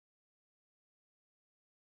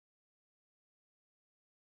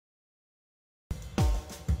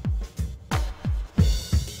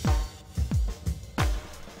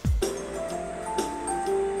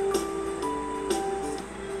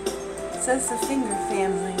says the Finger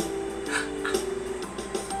family.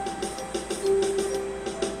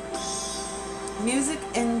 Music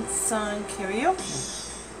and song karaoke.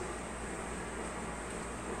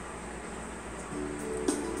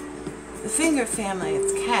 The Finger family,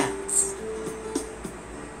 it's cats.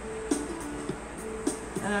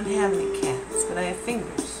 I don't have any cats, but I have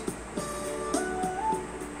fingers.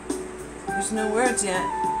 There's no words yet.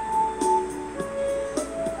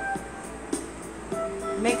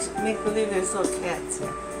 Make believe there's little cats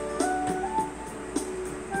here.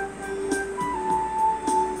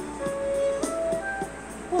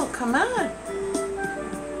 Well, come on.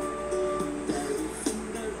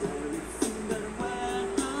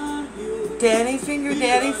 Daddy finger, how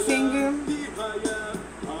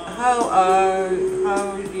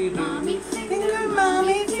do you do? Mommy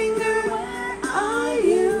finger, where are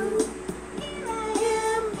you? Here I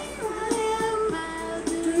am, how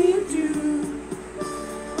do you do?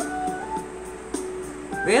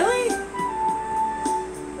 Really?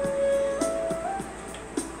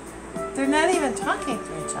 They're not even talking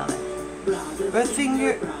to each other. Brother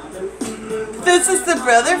finger. This is the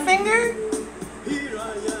brother finger?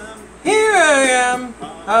 Here I am,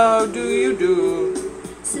 how do you do?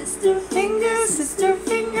 Sister finger,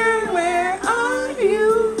 where are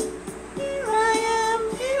you? Here I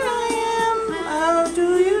am, how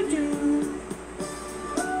do you do?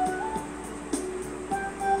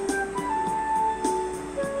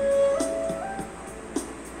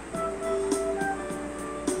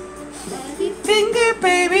 Finger,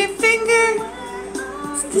 baby finger.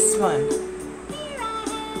 It's this one.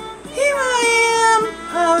 Here I am,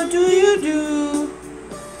 how do you do?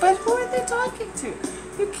 But who are they talking to?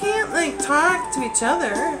 You can't like talk to each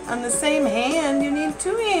other on the same hand. You need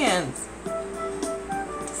two hands.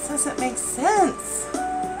 This doesn't make sense.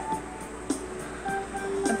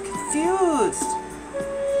 I'm confused.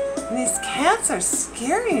 And these cats are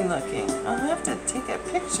scary looking. I'll have to take a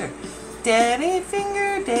picture. Daddy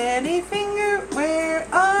finger, where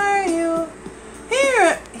are you?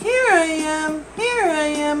 Here I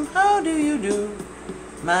am, how do you do?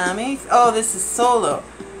 Mommy, oh, this is solo.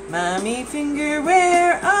 Mommy finger,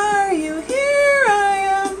 where are you? Here I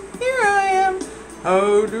am,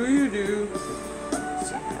 how do you do?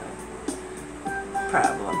 She had a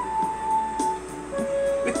problem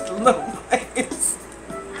with the low voice.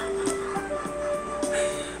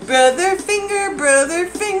 Brother finger,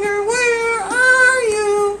 where are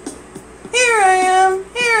you? Here I am,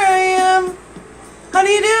 how do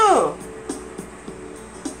you do?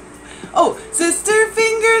 Oh, sister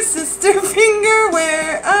finger,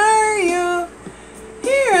 where are you?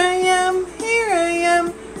 Here I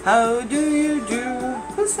am, how do you do?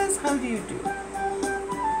 Who says how do you do?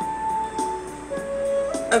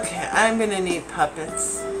 Okay, I'm gonna need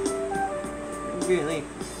puppets. Really.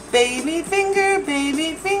 Baby finger,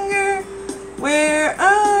 where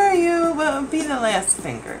are you? Well, it would be the last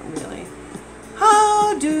finger, really.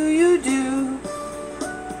 How do you do?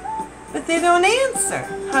 But they don't answer.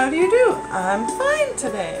 How do you do? I'm fine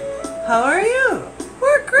today. How are you?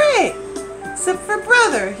 We're great. Except for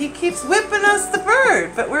brother. He keeps whipping us the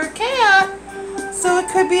bird. But we're a cat. So it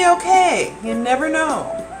could be okay. You never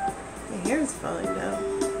know. My hair's falling down.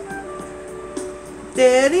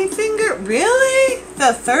 Daddy finger? Really?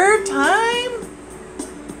 The third time?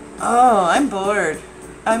 Oh, I'm bored.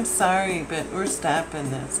 I'm sorry, but we're stopping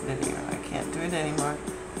this video. I can't do it anymore.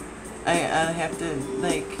 I have to,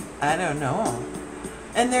 like, I don't know.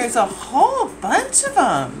 And there's a whole bunch of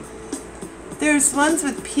them. There's ones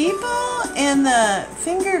with people and the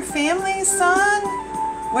Finger Family song.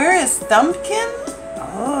 Where is Thumpkin?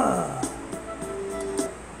 Oh.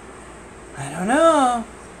 I don't know.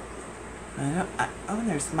 Oh,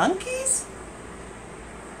 there's monkeys?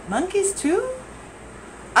 Monkeys too?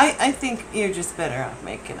 I think you're just better off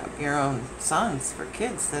making up your own songs for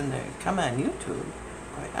kids than to come on YouTube.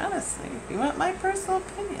 Quite honestly, if you want my personal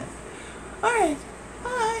opinion. Alright,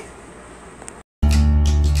 bye.